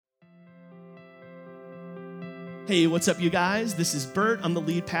Hey, what's up, you guys? This is Bert. I'm the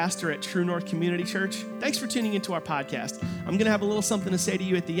lead pastor at True North Community Church. Thanks for tuning into our podcast. I'm going to have a little something to say to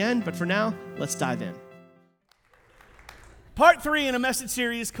you at the end, but for now, let's dive in. Part 3 in a message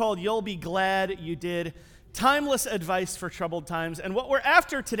series called You'll Be Glad You Did, Timeless Advice for Troubled Times. And what we're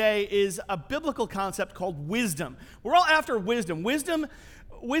after today is a biblical concept called wisdom. We're all after wisdom.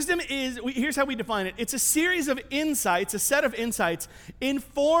 Wisdom is, here's how we define it. It's a series of insights, a set of insights,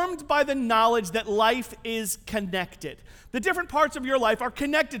 informed by the knowledge that life is connected. The different parts of your life are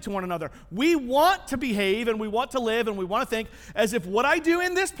connected to one another. We want to behave and we want to live and we want to think as if what I do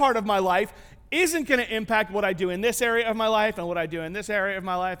in this part of my life isn't going to impact what I do in this area of my life and what I do in this area of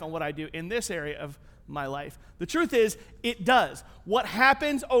my life and what I do in this area of my life. The truth is, it does. What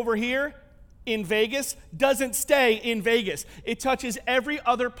happens over here in Vegas doesn't stay in Vegas. It touches every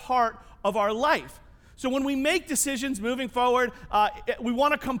other part of our life. So when we make decisions moving forward, we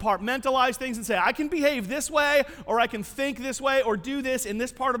want to compartmentalize things and say, I can behave this way, or I can think this way, or do this in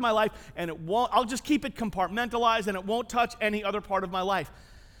this part of my life, and I'll just keep it compartmentalized, and it won't touch any other part of my life.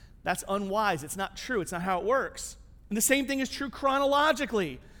 That's unwise. It's not true. It's not how it works. And the same thing is true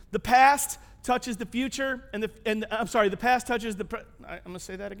chronologically. The past touches the future, the past touches the I'm going to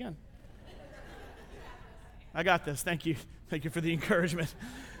say that again. I got this. Thank you. Thank you for the encouragement.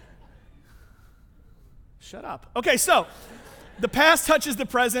 Shut up. Okay, so the past touches the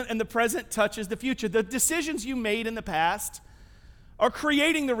present, and the present touches the future. The decisions you made in the past are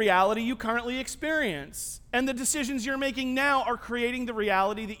creating the reality you currently experience. And the decisions you're making now are creating the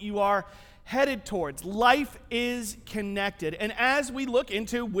reality that you are headed towards. Life is connected. And as we look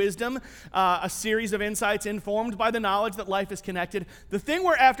into wisdom, a series of insights informed by the knowledge that life is connected, the thing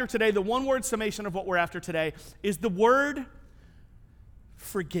we're after today, the one-word summation of what we're after today, is the word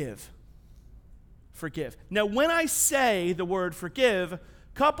forgive. Forgive. Now, when I say the word forgive, a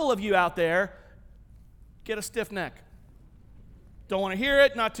couple of you out there get a stiff neck. Don't want to hear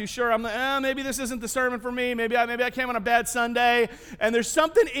it, not too sure. I'm like, maybe this isn't the sermon for me. Maybe I came on a bad Sunday. And there's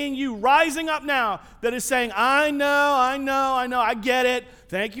something in you rising up now that is saying, I know, I get it.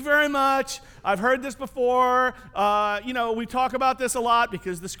 Thank you very much. I've heard this before. We talk about this a lot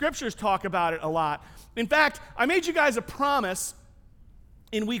because the scriptures talk about it a lot. In fact, I made you guys a promise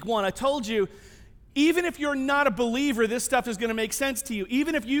in week 1. I told you, even if you're not a believer, this stuff is going to make sense to you.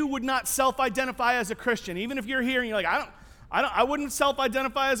 Even if you would not self-identify as a Christian, even if you're here and you're like, I wouldn't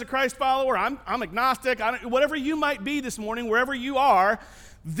self-identify as a Christ follower. I'm agnostic. Whatever you might be this morning, wherever you are,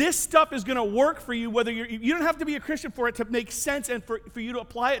 this stuff is going to work for you. Whether you don't have to be a Christian for it to make sense and for you to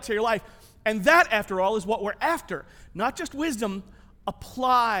apply it to your life. And that, after all, is what we're after. Not just wisdom,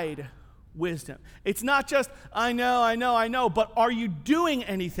 applied wisdom. It's not just I know, but are you doing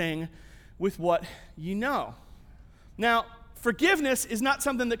anything with what you know? Now, forgiveness is not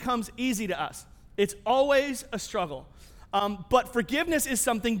something that comes easy to us. It's always a struggle. But forgiveness is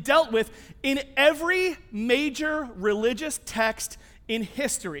something dealt with in every major religious text in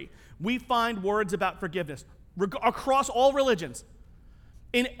history. We find words about forgiveness across all religions.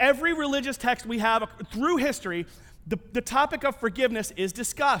 In every religious text we have through history, the topic of forgiveness is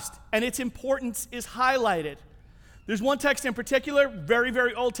discussed, and its importance is highlighted. There's one text in particular, very,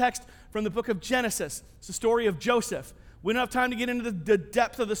 very old text from the book of Genesis. It's the story of Joseph. We don't have time to get into the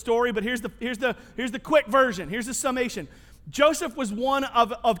depth of the story, but here's the quick version. Here's the summation. Joseph was one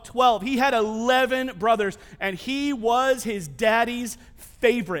of 12. He had 11 brothers, and he was his daddy's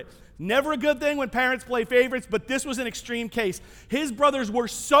favorite. Never a good thing when parents play favorites, but this was an extreme case. His brothers were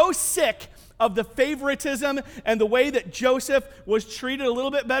so sick of the favoritism and the way that Joseph was treated a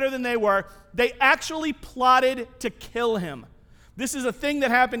little bit better than they were, they actually plotted to kill him. This is a thing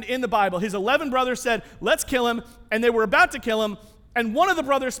that happened in the Bible. His 11 brothers said, let's kill him, and they were about to kill him, and one of the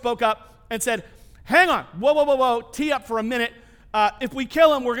brothers spoke up and said, hang on, whoa, tee up for a minute. If we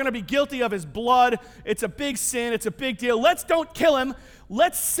kill him, we're going to be guilty of his blood. It's a big sin. It's a big deal. Let's don't kill him.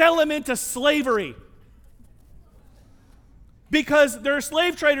 Let's sell him into slavery. Because there are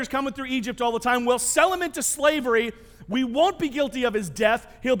slave traders coming through Egypt all the time. We'll sell him into slavery. We won't be guilty of his death.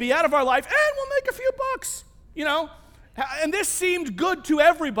 He'll be out of our life, and we'll make a few bucks, And this seemed good to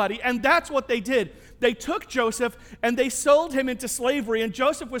everybody, and that's what they did. They took Joseph, and they sold him into slavery, and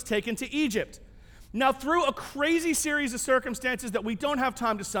Joseph was taken to Egypt. Now, through a crazy series of circumstances that we don't have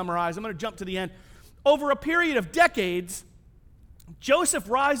time to summarize, I'm going to jump to the end. Over a period of decades, Joseph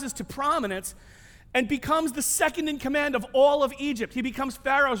rises to prominence and becomes the second in command of all of Egypt. He becomes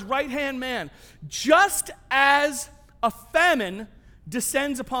Pharaoh's right-hand man, just as a famine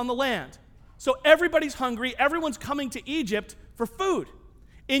descends upon the land. So everybody's hungry, everyone's coming to Egypt for food,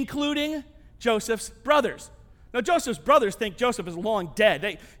 including Joseph's brothers. Now, Joseph's brothers think Joseph is long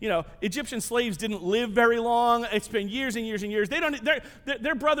dead. Egyptian slaves didn't live very long. It's been years and years and years.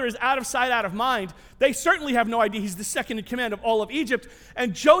 Their brother is out of sight, out of mind. They certainly have no idea he's the second in command of all of Egypt.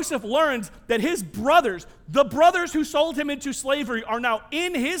 And Joseph learns that his brothers, the brothers who sold him into slavery, are now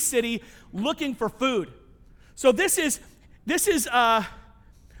in his city looking for food. So this is. Let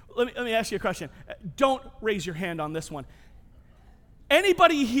me ask you a question. Don't raise your hand on this one.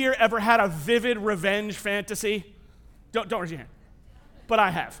 Anybody here ever had a vivid revenge fantasy? Don't raise your hand. But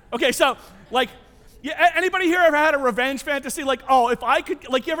I have. Okay, so, anybody here ever had a revenge fantasy? If I could,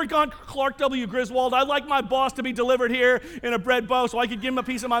 you ever gone Clark W. Griswold? I'd like my boss to be delivered here in a bread bow so I could give him a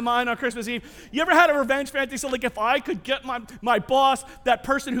piece of my mind on Christmas Eve. You ever had a revenge fantasy? If I could get my boss, that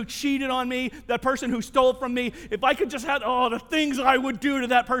person who cheated on me, that person who stole from me, if I could just have, the things I would do to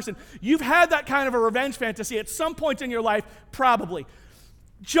that person. You've had that kind of a revenge fantasy at some point in your life, probably.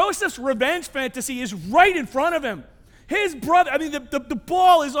 Joseph's revenge fantasy is right in front of him. His brother, the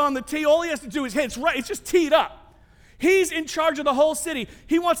ball is on the tee. All he has to do is hit. It's just teed up. He's in charge of the whole city.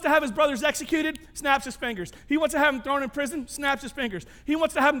 He wants to have his brothers executed, snaps his fingers. He wants to have them thrown in prison, snaps his fingers. He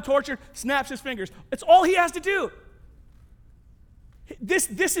wants to have them tortured, snaps his fingers. It's all he has to do. This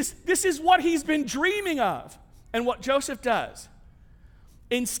is what he's been dreaming of. And what Joseph does,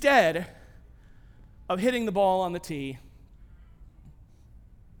 instead of hitting the ball on the tee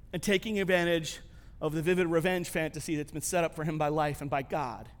and taking advantage of the vivid revenge fantasy that's been set up for him by life and by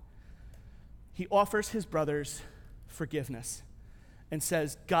God, he offers his brothers forgiveness and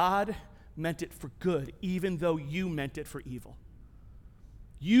says, God meant it for good, even though you meant it for evil.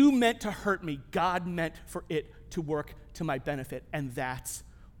 You meant to hurt me. God meant for it to work to my benefit, and that's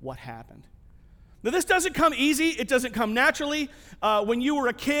what happened. Now, this doesn't come easy. It doesn't come naturally. When you were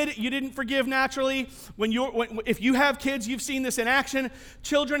a kid, you didn't forgive naturally. If you have kids, you've seen this in action.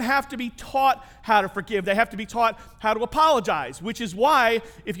 Children have to be taught how to forgive. They have to be taught how to apologize, which is why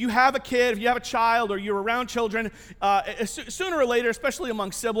if you have a kid, if you have a child, or you're around children, sooner or later, especially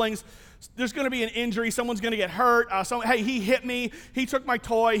among siblings, there's going to be an injury. Someone's going to get hurt. Hey, he hit me. He took my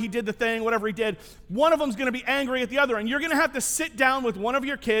toy. He did the thing, whatever he did. One of them's going to be angry at the other, and you're going to have to sit down with one of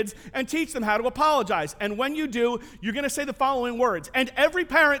your kids and teach them how to apologize. And when you do, you're going to say the following words. And every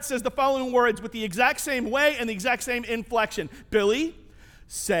parent says the following words with the exact same way and the exact same inflection. Billy,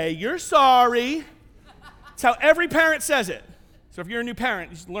 say you're sorry. That's how every parent says it. So if you're a new parent,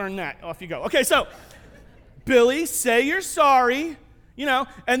 you should learn that. Off you go. Okay, so Billy, say you're sorry.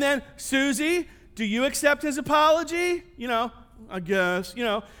 And then, Susie, do you accept his apology? I guess,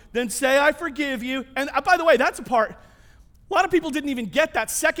 Then say, I forgive you. And by the way, that's a part. A lot of people didn't even get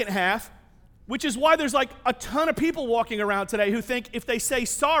that second half, which is why there's a ton of people walking around today who think if they say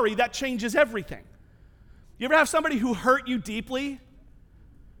sorry, that changes everything. You ever have somebody who hurt you deeply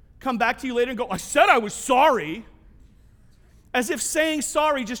come back to you later and go, I said I was sorry? As if saying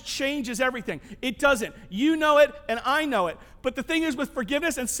sorry just changes everything. It doesn't. You know it, and I know it. But the thing is with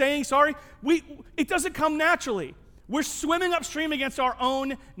forgiveness and saying sorry, it doesn't come naturally. We're swimming upstream against our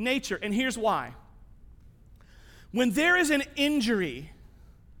own nature, and here's why. When there is an injury,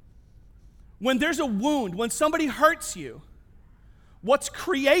 when there's a wound, when somebody hurts you, what's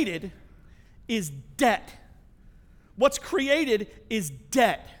created is debt. What's created is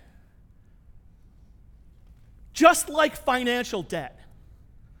debt. Just like financial debt.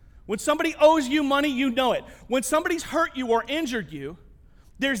 When somebody owes you money, you know it. When somebody's hurt you or injured you,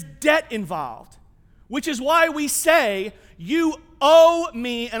 there's debt involved, which is why we say, you owe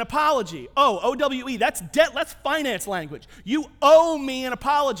me an apology. O-W-E, that's debt, that's finance language. You owe me an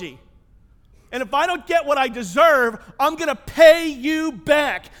apology. And if I don't get what I deserve, I'm going to pay you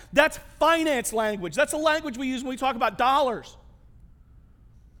back. That's finance language. That's a language we use when we talk about dollars.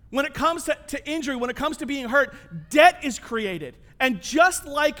 When it comes to injury, when it comes to being hurt, debt is created. And just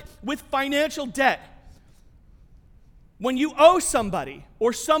like with financial debt, when you owe somebody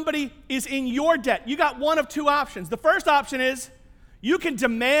or somebody is in your debt, you got one of two options. The first option is you can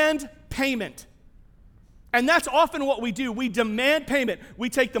demand payment. And that's often what we do. We demand payment. We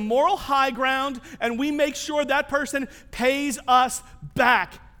take the moral high ground and we make sure that person pays us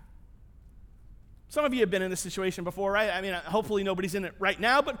back. Some of you have been in this situation before, right? Hopefully nobody's in it right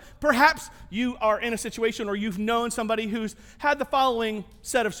now, but perhaps you are in a situation or you've known somebody who's had the following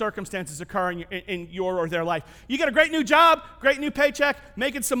set of circumstances occur in your or their life. You get a great new job, great new paycheck,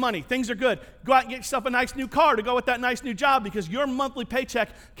 making some money. Things are good. Go out and get yourself a nice new car to go with that nice new job because your monthly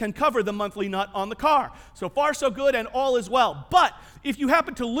paycheck can cover the monthly nut on the car. So far, so good, and all is well. But if you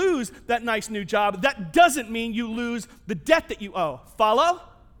happen to lose that nice new job, that doesn't mean you lose the debt that you owe. Follow?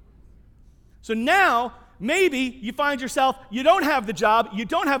 So now, maybe you find yourself, you don't have the job, you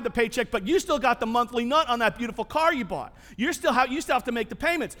don't have the paycheck, but you still got the monthly nut on that beautiful car you bought. You still have to make the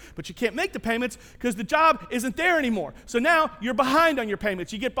payments, but you can't make the payments because the job isn't there anymore. So now you're behind on your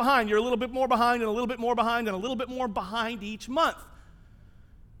payments. You get behind. You're a little bit more behind and a little bit more behind and a little bit more behind each month.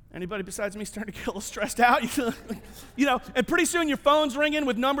 Anybody besides me starting to get a little stressed out? And pretty soon your phone's ringing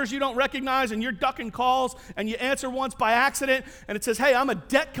with numbers you don't recognize, and you're ducking calls, and you answer once by accident, and it says, hey, I'm a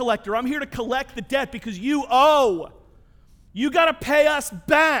debt collector. I'm here to collect the debt because you owe. You got to pay us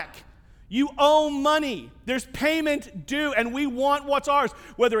back. You owe money. There's payment due, and we want what's ours.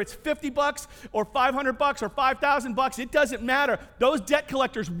 Whether it's $50 or $500 or $5,000, it doesn't matter. Those debt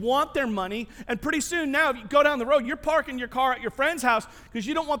collectors want their money, and pretty soon now, if you go down the road, you're parking your car at your friend's house because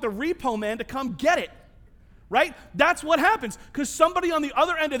you don't want the repo man to come get it, right? That's what happens because somebody on the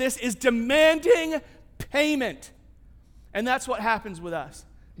other end of this is demanding payment, and that's what happens with us.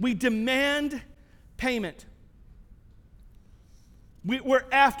 We demand payment. We're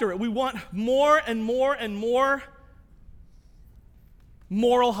after it. We want more and more and more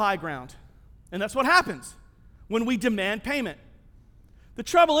moral high ground. And that's what happens when we demand payment. The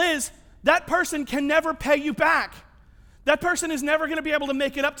trouble is, that person can never pay you back. That person is never going to be able to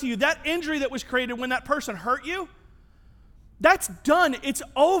make it up to you. That injury that was created when that person hurt you, that's done. It's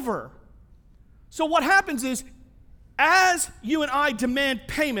over. So what happens is, as you and I demand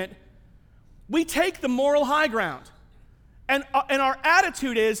payment, we take the moral high ground. And our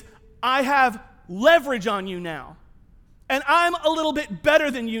attitude is, I have leverage on you now. And I'm a little bit better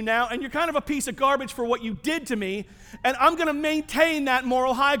than you now, and you're kind of a piece of garbage for what you did to me, and I'm going to maintain that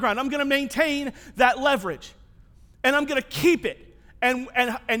moral high ground. I'm going to maintain that leverage. And I'm going to keep it and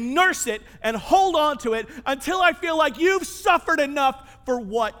nurse it and hold on to it until I feel like you've suffered enough for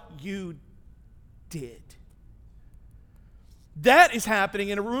what you did. That is happening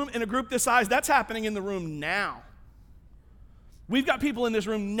in a group this size. That's happening in the room now. We've got people in this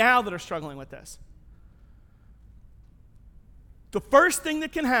room now that are struggling with this. The first thing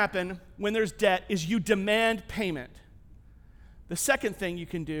that can happen when there's debt is you demand payment. The second thing you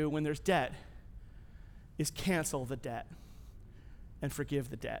can do when there's debt is cancel the debt and forgive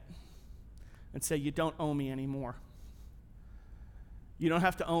the debt and say, you don't owe me anymore. You don't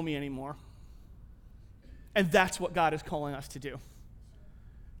have to owe me anymore. And that's what God is calling us to do.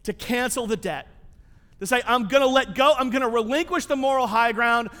 To cancel the debt. To say, I'm going to let go. I'm going to relinquish the moral high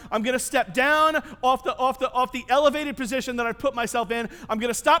ground. I'm going to step down off the elevated position that I've put myself in. I'm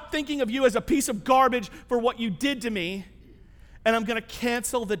going to stop thinking of you as a piece of garbage for what you did to me. And I'm going to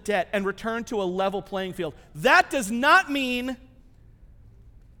cancel the debt and return to a level playing field. That does not mean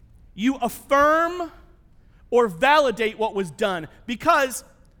you affirm or validate what was done. Because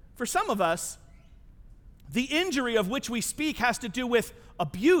for some of us, the injury of which we speak has to do with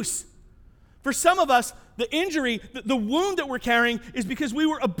abuse. For some of us, the injury, the wound that we're carrying is because we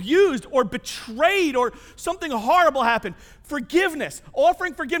were abused or betrayed or something horrible happened. Forgiveness,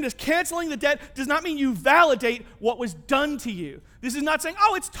 offering forgiveness, canceling the debt does not mean you validate what was done to you. This is not saying,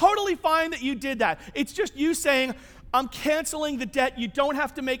 oh, it's totally fine that you did that. It's just you saying, I'm canceling the debt. You don't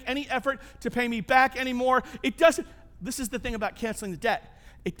have to make any effort to pay me back anymore. This is the thing about canceling the debt.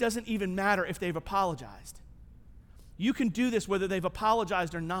 It doesn't even matter if they've apologized. You can do this whether they've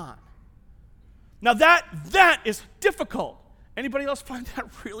apologized or not. Now that is difficult. Anybody else find that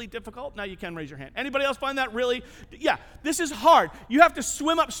really difficult? Now you can raise your hand. Anybody else find that really? Yeah, this is hard. You have to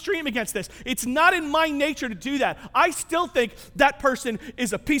swim upstream against this. It's not in my nature to do that. I still think that person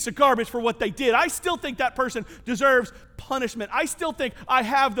is a piece of garbage for what they did. I still think that person deserves punishment. I still think I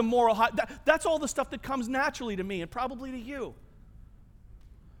have the moral high. That's all the stuff that comes naturally to me and probably to you.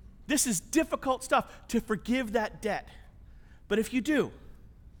 This is difficult stuff to forgive that debt. But if you do,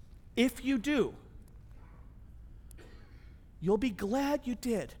 you'll be glad you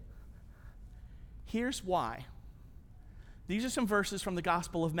did. Here's why. These are some verses from the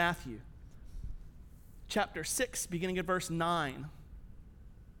Gospel of Matthew, chapter 6, beginning at verse 9.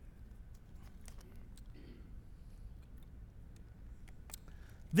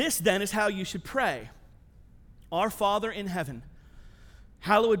 This then is how you should pray. Our Father in heaven,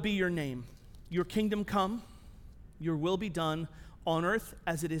 hallowed be your name. Your kingdom come, your will be done on earth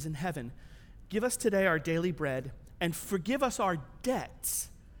as it is in heaven. Give us today our daily bread, and forgive us our debts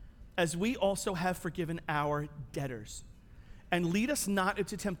as we also have forgiven our debtors. And lead us not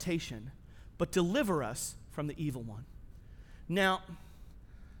into temptation, but deliver us from the evil one. Now,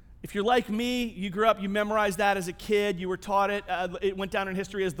 If you're like me, you grew up, you memorized that as a kid, you were taught it, it went down in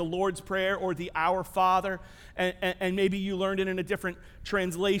history as the Lord's Prayer or the Our Father, and maybe you learned it in a different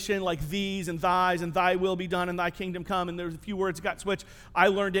translation, like these and thys and thy will be done and thy kingdom come, and there's a few words that got switched. I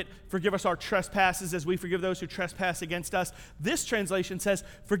learned it, forgive us our trespasses as we forgive those who trespass against us. This translation says,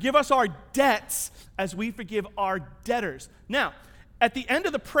 forgive us our debts as we forgive our debtors. Now, at the end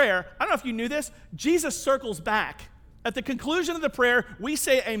of the prayer, I don't know if you knew this, Jesus circles back. At the conclusion of the prayer, we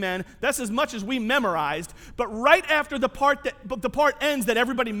say amen. That's as much as we memorized. But right after the part ends that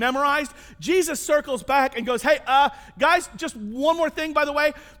everybody memorized, Jesus circles back and goes, hey, guys, just one more thing, by the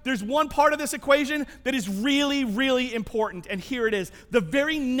way. There's one part of this equation that is really, really important. And here it is. The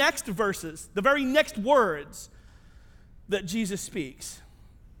very next verses, the very next words that Jesus speaks.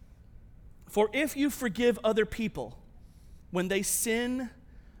 For if you forgive other people when they sin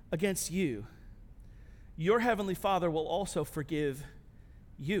against you, your heavenly Father will also forgive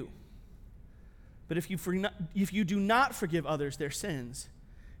you. But if you do not forgive others their sins,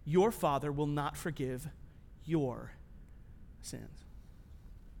 your Father will not forgive your sins.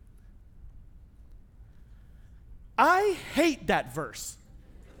 I hate that verse.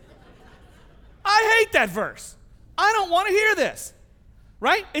 I hate that verse. I don't want to hear this.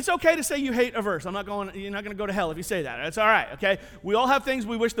 Right? It's okay to say you hate a verse. You're not going to go to hell if you say that. That's all right, okay? We all have things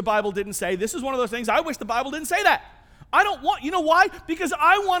we wish the Bible didn't say. This is one of those things I wish the Bible didn't say that. You know why? Because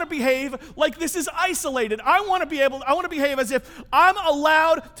I want to behave like this is isolated. I want to behave as if I'm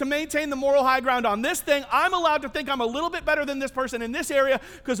allowed to maintain the moral high ground on this thing. I'm allowed to think I'm a little bit better than this person in this area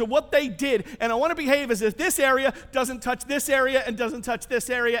because of what they did. And I want to behave as if this area doesn't touch this area and doesn't touch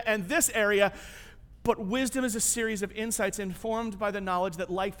this area and this area. But wisdom is a series of insights informed by the knowledge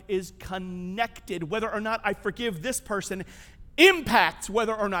that life is connected. Whether or not I forgive this person impacts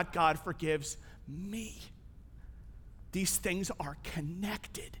whether or not God forgives me. These things are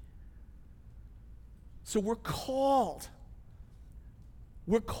connected. So we're called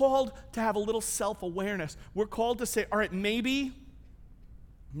to have a little self-awareness. We're called to say, all right, maybe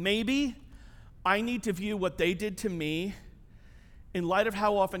I need to view what they did to me in light of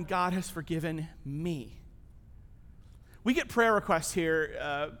how often God has forgiven me. We get prayer requests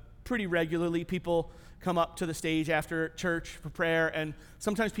here pretty regularly. People come up to the stage after church for prayer, and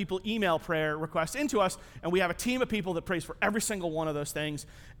sometimes people email prayer requests into us, and we have a team of people that prays for every single one of those things.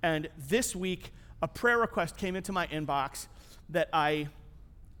 And this week, a prayer request came into my inbox that I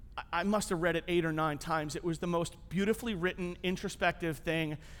must have read it 8 or 9 times. It was the most beautifully written, introspective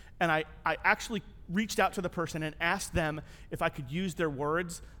thing, and I actually reached out to the person and asked them if I could use their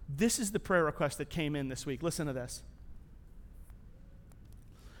words. This is the prayer request that came in this week. Listen to this.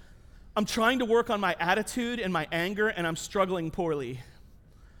 I'm trying to work on my attitude and my anger, and I'm struggling poorly.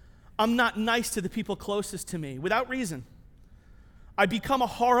 I'm not nice to the people closest to me without reason. I become a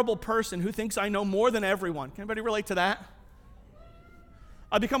horrible person who thinks I know more than everyone. Can anybody relate to that?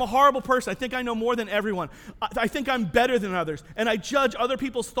 I become a horrible person. I think I know more than everyone. I think I'm better than others, and I judge other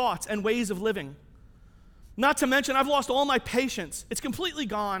people's thoughts and ways of living. Not to mention, I've lost all my patience. It's completely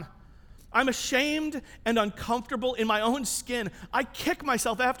gone. I'm ashamed and uncomfortable in my own skin. I kick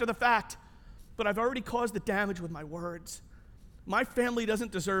myself after the fact, but I've already caused the damage with my words. My family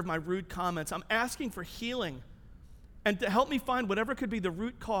doesn't deserve my rude comments. I'm asking for healing and to help me find whatever could be the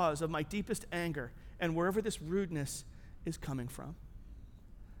root cause of my deepest anger and wherever this rudeness is coming from.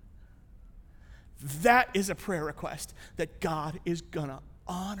 That is a prayer request that God is going to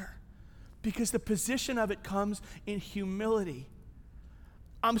honor. Because the position of it comes in humility.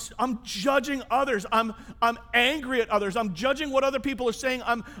 I'm judging others. I'm angry at others. I'm judging what other people are saying.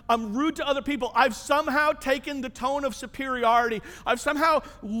 I'm rude to other people. I've somehow taken the tone of superiority. I've somehow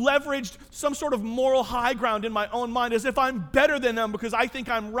leveraged some sort of moral high ground in my own mind as if I'm better than them because I think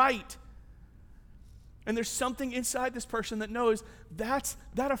I'm right. And there's something inside this person that knows that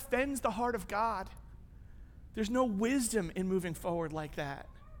offends the heart of God. There's no wisdom in moving forward like that.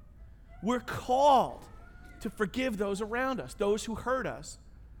 We're called to forgive those around us, those who hurt us.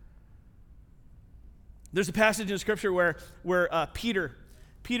 There's a passage in Scripture where Peter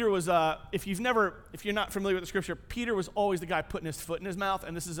was, if you're not familiar with the Scripture, Peter was always the guy putting his foot in his mouth,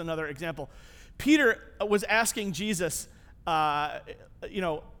 and this is another example. Peter was asking Jesus,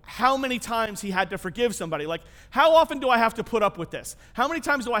 how many times he had to forgive somebody. Like, how often do I have to put up with this? How many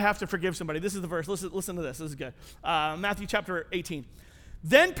times do I have to forgive somebody? This is the verse. Listen to this. This is good. Matthew chapter 18.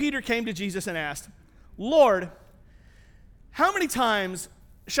 Then Peter came to Jesus and asked, Lord, how many times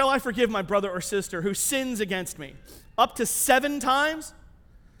shall I forgive my brother or sister who sins against me? Up to 7 times?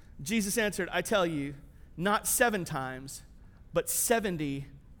 Jesus answered, I tell you, not 7 times, but 70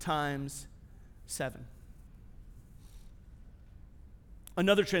 times 7.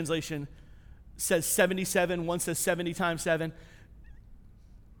 Another translation says 77, one says 70 times 7.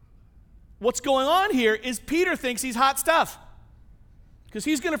 What's going on here is Peter thinks he's hot stuff because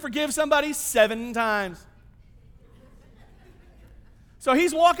he's going to forgive somebody 7 times. So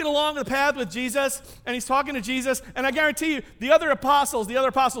he's walking along the path with Jesus, and he's talking to Jesus, and I guarantee you, the other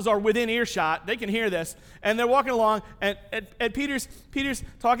apostles are within earshot. They can hear this, and they're walking along, and Peter's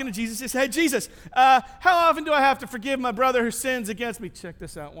talking to Jesus. He says, hey, Jesus, how often do I have to forgive my brother who sins against me? Check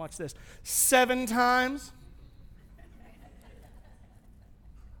this out. Watch this. 7 times?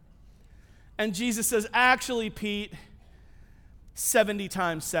 And Jesus says, actually, Pete, 70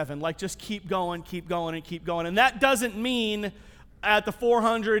 times 7. Like, just keep going, and keep going. And that doesn't mean at the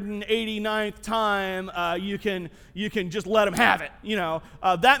 489th time, you can just let them have it.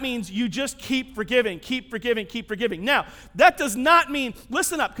 That means you just keep forgiving. Now, that does not mean,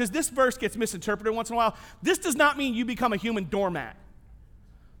 listen up, because this verse gets misinterpreted once in a while. This does not mean you become a human doormat.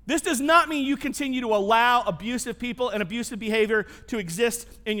 This does not mean you continue to allow abusive people and abusive behavior to exist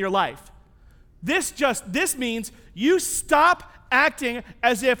in your life. This means you stop acting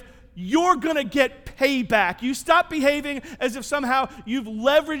as if you're going to get payback. You stop behaving as if somehow you've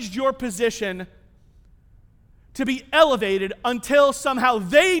leveraged your position to be elevated until somehow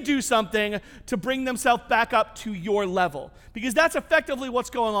they do something to bring themselves back up to your level. Because that's effectively what's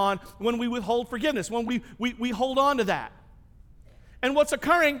going on when we withhold forgiveness, when we hold on to that. And what's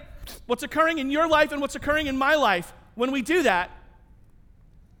occurring in your life and what's occurring in my life when we do that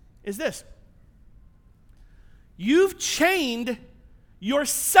is this. You've chained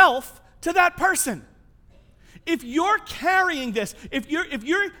yourself to that person. If you're carrying this, if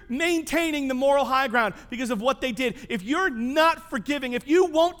you're maintaining the moral high ground because of what they did, if you're not forgiving, if you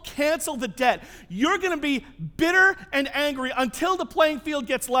won't cancel the debt, you're going to be bitter and angry until the playing field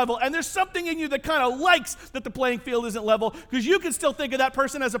gets level. And there's something in you that kind of likes that the playing field isn't level because you can still think of that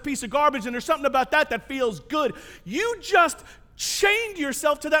person as a piece of garbage, and there's something about that feels good. You just chained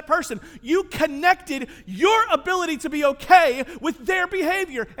yourself to that person. You connected your ability to be okay with their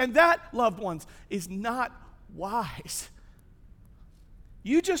behavior. And that, loved ones, is not wise.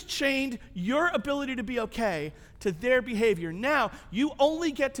 You just chained your ability to be okay to their behavior. Now, you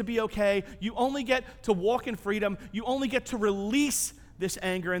only get to be okay. You only get to walk in freedom. You only get to release this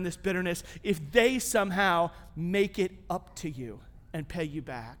anger and this bitterness if they somehow make it up to you and pay you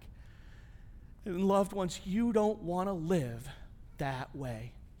back. And loved ones, you don't want to live that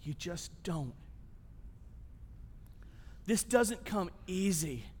way. You just don't. This doesn't come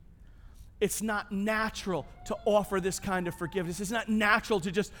easy. It's not natural to offer this kind of forgiveness. It's not natural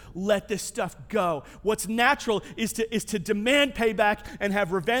to just let this stuff go. What's natural is to demand payback and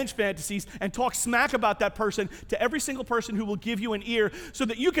have revenge fantasies and talk smack about that person to every single person who will give you an ear so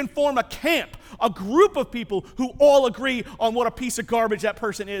that you can form a camp, a group of people who all agree on what a piece of garbage that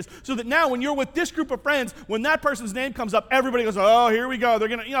person is. So that now when you're with this group of friends, when that person's name comes up, everybody goes, oh, here we go. They're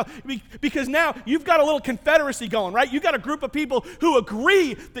going to, because now you've got a little confederacy going, right? You've got a group of people who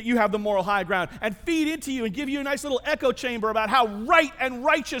agree that you have the moral high ground and feed into you and give you a nice little echo chamber about how right and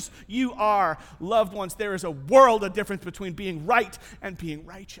righteous you are. Loved ones, there is a world of difference between being right and being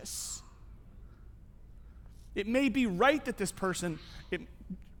righteous. It may be right that this person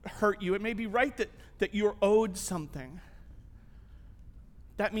hurt you. It may be right that you're owed something.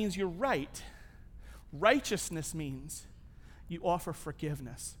 That means you're right. Righteousness means you offer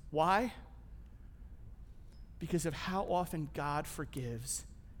forgiveness. Why? Because of how often God forgives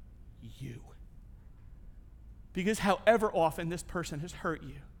you. Because however often this person has hurt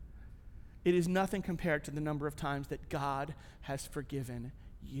you, it is nothing compared to the number of times that God has forgiven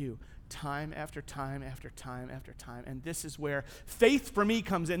you. Time after time after time after time. And this is where faith for me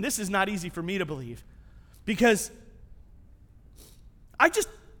comes in. This is not easy for me to believe. Because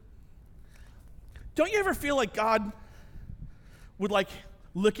don't you ever feel like God would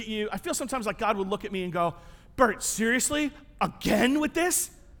look at you? I feel sometimes like God would look at me and go, Bert, seriously? Again with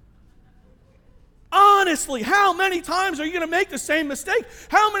this? Honestly, how many times are you going to make the same mistake?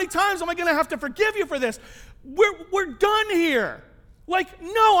 How many times am I going to have to forgive you for this? We're done here.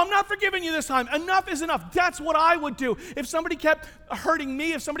 No, I'm not forgiving you this time. Enough is enough. That's what I would do. If somebody kept hurting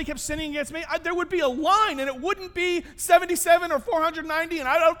me, if somebody kept sinning against me, there would be a line, and it wouldn't be 77 or 490, and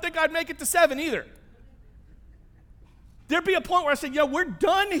I don't think I'd make it to 7 either. There'd be a point where I said, we're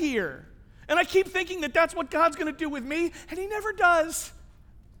done here. And I keep thinking that that's what God's going to do with me, and he never does.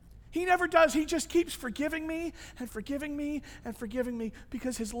 He never does. He just keeps forgiving me and forgiving me and forgiving me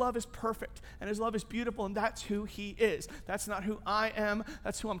because his love is perfect and his love is beautiful, and that's who he is. That's not who I am.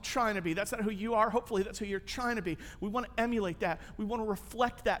 That's who I'm trying to be. That's not who you are. Hopefully that's who you're trying to be. We want to emulate that. We want to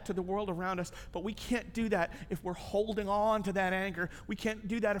reflect that to the world around us, but we can't do that if we're holding on to that anger. We can't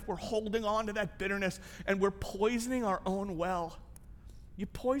do that if we're holding on to that bitterness, and we're poisoning our own well. You're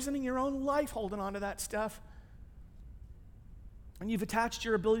poisoning your own life holding on to that stuff. And you've attached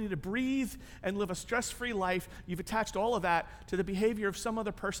your ability to breathe and live a stress-free life. You've attached all of that to the behavior of some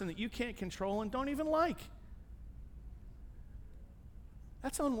other person that you can't control and don't even like.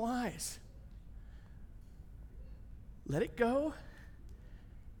 That's unwise. Let it go.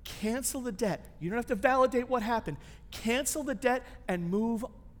 Cancel the debt. You don't have to validate what happened. Cancel the debt and move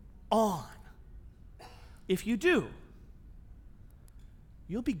on. If you do,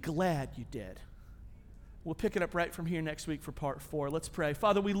 you'll be glad you did. We'll pick it up right from here next week for part 4. Let's pray.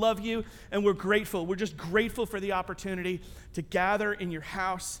 Father, we love you and we're grateful. We're just grateful for the opportunity to gather in your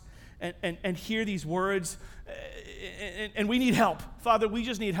house and hear these words. And we need help. Father, we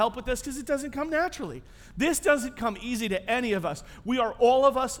just need help with this because it doesn't come naturally. This doesn't come easy to any of us. We are all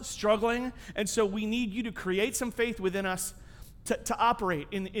of us struggling, and so we need you to create some faith within us to operate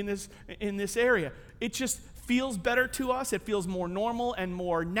in this area. It just feels better to us. It feels more normal and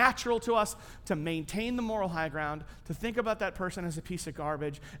more natural to us to maintain the moral high ground, to think about that person as a piece of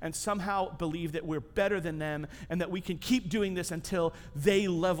garbage and somehow believe that we're better than them and that we can keep doing this until they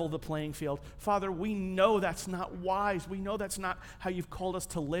level the playing field. Father, we know that's not wise. We know that's not how you've called us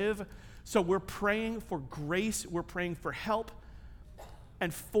to live. So we're praying for grace. We're praying for help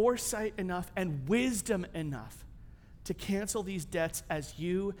and foresight enough and wisdom enough to cancel these debts as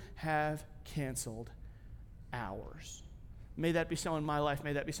you have canceled ours. May that be so in my life.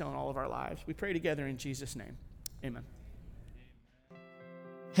 May that be so in all of our lives. We pray together in Jesus' name. Amen.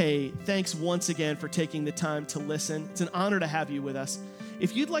 Hey, thanks once again for taking the time to listen. It's an honor to have you with us.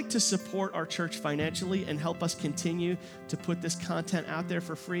 If you'd like to support our church financially and help us continue to put this content out there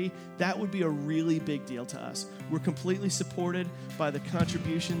for free, that would be a really big deal to us. We're completely supported by the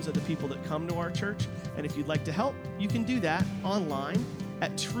contributions of the people that come to our church. And if you'd like to help, you can do that online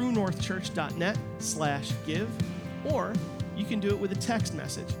at truenorthchurch.net/give, or you can do it with a text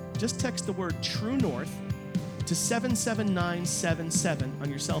message. Just text the word True North to 77977 on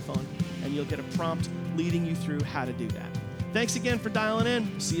your cell phone, and you'll get a prompt leading you through how to do that. Thanks again for dialing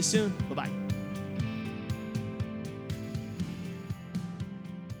in. See you soon. Bye-bye.